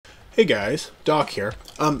Hey guys, Doc here.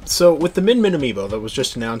 So with the Min Amiibo that was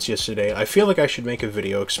just announced yesterday, I feel like I should make a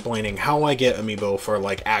video explaining how I get Amiibo for,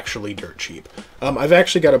 like, actually dirt cheap. I've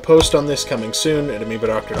actually got a post on this coming soon at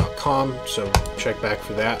amiibodoctor.com, so check back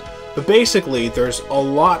for that. But basically, there's a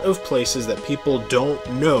lot of places that people don't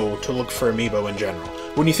know to look for Amiibo in general.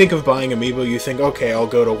 When you think of buying Amiibo, you think, okay, I'll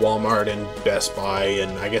go to Walmart and Best Buy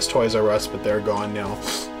and I guess Toys R Us, but they're gone now.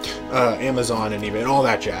 Amazon and eBay and all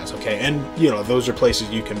that jazz, okay? And, you know, those are places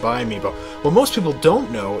you can buy Amiibo. What most people don't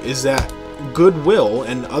know is that Goodwill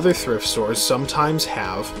and other thrift stores sometimes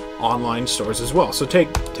have online stores as well. So take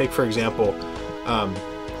for example,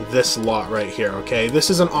 this lot right here, okay? This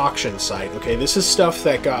is an auction site, okay? This is stuff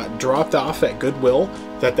that got dropped off at Goodwill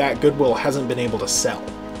that Goodwill hasn't been able to sell,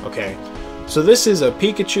 okay? So this is a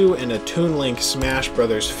Pikachu and a Toon Link Smash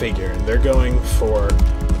Brothers figure, and they're going for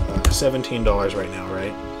 $17 right now,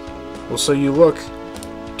 right? Well, so you look,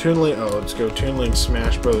 Toon Link, oh, let's go Toon Link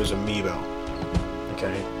Smash Brothers Amiibo,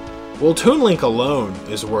 okay? Well, Toon Link alone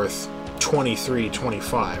is worth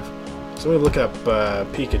 $23.25. So we look up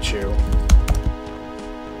Pikachu.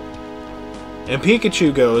 And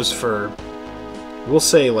Pikachu goes for, we'll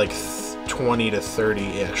say like 20 to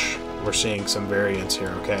 30-ish. We're seeing some variants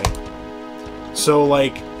here, okay? So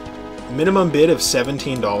like, minimum bid of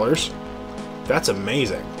 $17, that's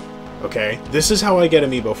amazing, okay? This is how I get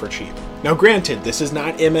Amiibo for cheap. Now granted, this is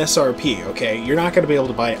not MSRP, okay? You're not going to be able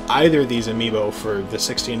to buy either of these Amiibo for the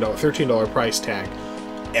 $13 price tag,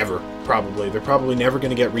 ever, probably. They're probably never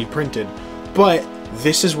going to get reprinted, but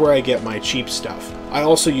this is where I get my cheap stuff. I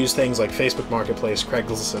also use things like Facebook Marketplace,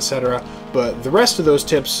 Craigslist, etc. But the rest of those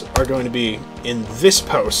tips are going to be in this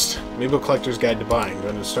post, Amiibo Collector's Guide to Buying. I'm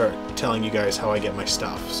going to start telling you guys how I get my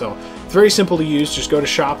stuff. So it's very simple to use. Just go to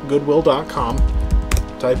shopgoodwill.com,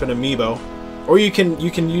 type in Amiibo, or you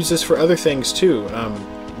can use this for other things too.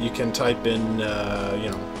 You can type in you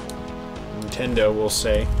know, Nintendo, we'll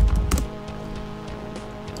say,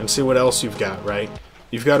 and see what else you've got. Right?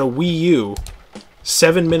 You've got a Wii U.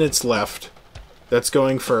 7 minutes left. That's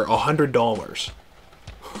going for $100.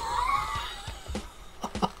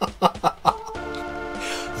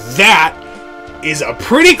 That is a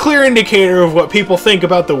pretty clear indicator of what people think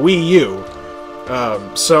about the Wii U.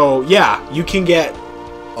 So yeah, you can get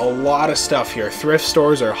a lot of stuff here. Thrift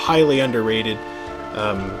stores are highly underrated.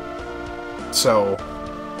 So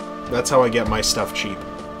that's how I get my stuff cheap.